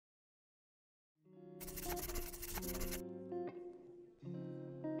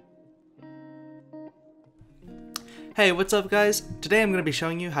Hey, what's up guys? Today I'm going to be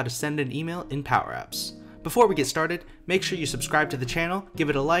showing you how to send an email in PowerApps. Before we get started, make sure you subscribe to the channel, give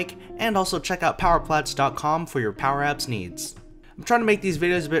it a like, and also check out PowerApps.com for your PowerApps needs. I'm trying to make these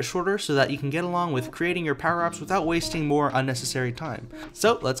videos a bit shorter so that you can get along with creating your PowerApps without wasting more unnecessary time.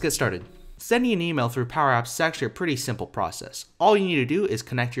 So let's get started. Sending an email through PowerApps is actually a pretty simple process. All you need to do is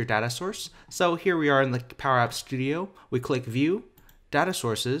connect your data source. So here we are in the PowerApps Studio. We click View, Data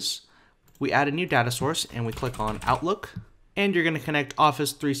Sources. We add a new data source and we click on Outlook. And you're going to connect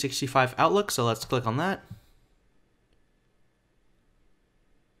Office 365 Outlook, so let's click on that.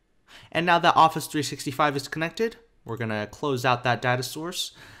 And now that Office 365 is connected, we're going to close out that data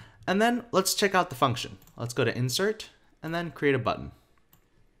source. And then let's check out the function. Let's go to Insert and then create a button.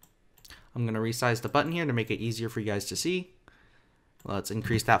 I'm going to resize the button here to make it easier for you guys to see. Let's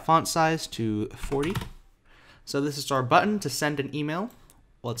increase that font size to 40. So this is our button to send an email.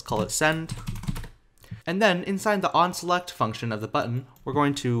 Let's call it Send. And then inside the OnSelect function of the button, we're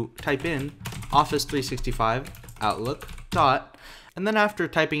going to type in Office 365 Outlook dot. And then after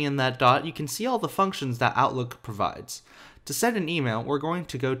typing in that dot, you can see all the functions that Outlook provides. To send an email, we're going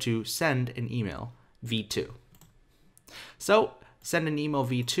to go to Send an Email v2. So Send an Email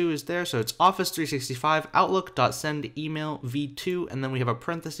v2 is there, so it's Office 365 Outlook.send email v2, and then we have a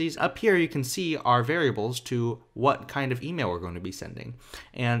parentheses. Up here you can see our variables to what kind of email we're going to be sending.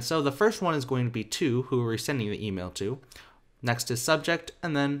 And so the first one is going to be to, who we're sending the email to. Next is subject,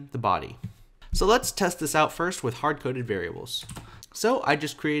 and then the body. So let's test this out first with hard-coded variables. So I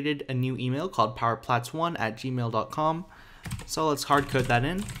just created a new email called powerplats1@gmail.com. So let's hard-code that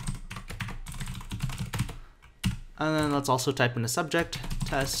in. And then let's also type in a subject,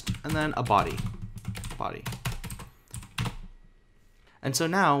 test, and then a body. And so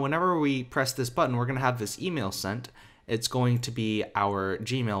now, whenever we press this button, we're going to have this email sent. It's going to be our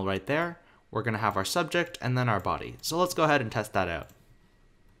Gmail right there. We're going to have our subject and then our body. So let's go ahead and test that out.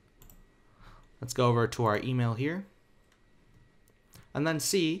 Let's go over to our email here and then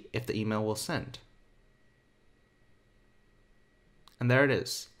see if the email will send. And there it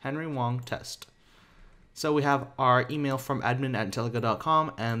is, Henry Wong test. So we have our email from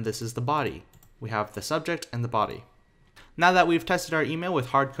admin@inteligo.com, and this is the body. We have the subject and the body. Now that we've tested our email with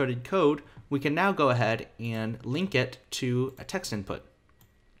hard-coded code, we can now go ahead and link it to a text input.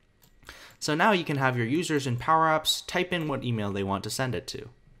 So now you can have your users in PowerApps type in what email they want to send it to,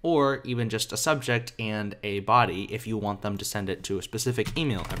 or even just a subject and a body if you want them to send it to a specific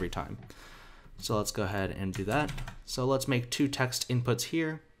email every time. So let's go ahead and do that. So let's make two text inputs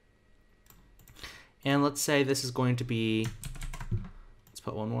here. And let's say this is going to be, let's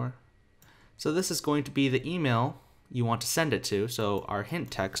put one more. So this is going to be the email you want to send it to. So our hint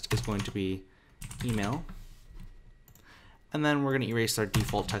text is going to be email. And then we're going to erase our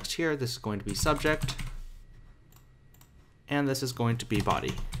default text here. This is going to be subject. And this is going to be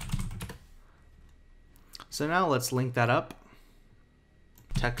body. So now let's link that up.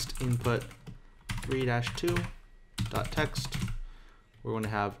 Text input 3-2.text. We're going to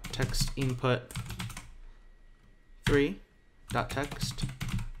have text input 3.text,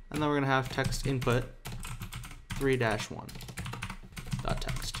 and then we're going to have text input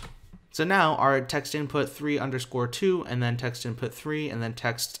 3-1.text. So now our text input 3_2 and then text input 3 and then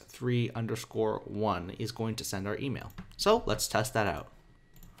text 3_1 is going to send our email. So let's test that out.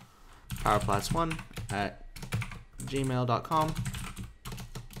 powerplats1@gmail.com,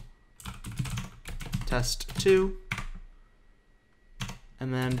 test2,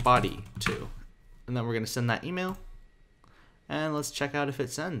 and then body2. And then we're going to send that email. And let's check out if it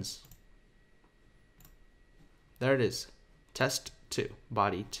sends. There it is, test2,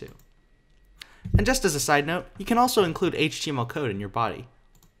 body2. And just as a side note, you can also include HTML code in your body.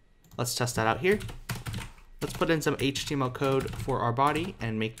 Let's test that out here. Let's put in some HTML code for our body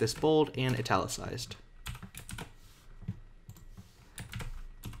and make this bold and italicized.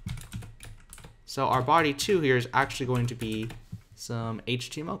 So our body2 here is actually going to be some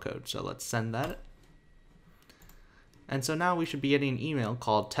HTML code. So let's send that. And so now we should be getting an email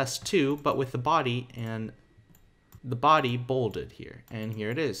called test2, but with the body and the body bolded here. And here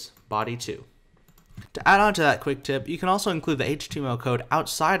it is, body2. To add on to that quick tip, you can also include the HTML code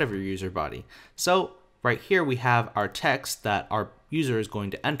outside of your user body. So right here we have our text that our user is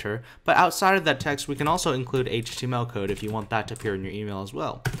going to enter, but outside of that text we can also include HTML code if you want that to appear in your email as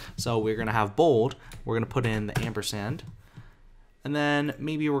well. So we're going to have bold, we're going to put in the ampersand, and then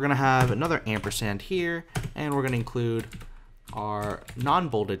maybe we're going to have another ampersand here, and we're going to include our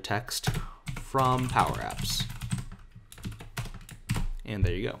non-bolded text from PowerApps. And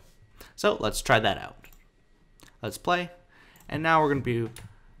there you go. So let's try that out. Let's play. And now we're going to do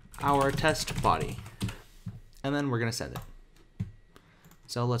our test body. and then we're going to send it.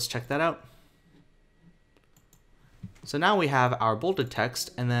 So let's check that out. So now we have our bolded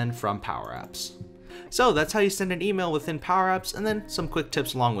text and then from PowerApps. So that's how you send an email within PowerApps, and then some quick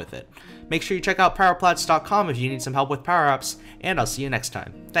tips along with it. Make sure you check out powerplats.com if you need some help with PowerApps, and I'll see you next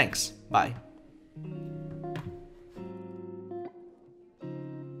time. Thanks. Bye.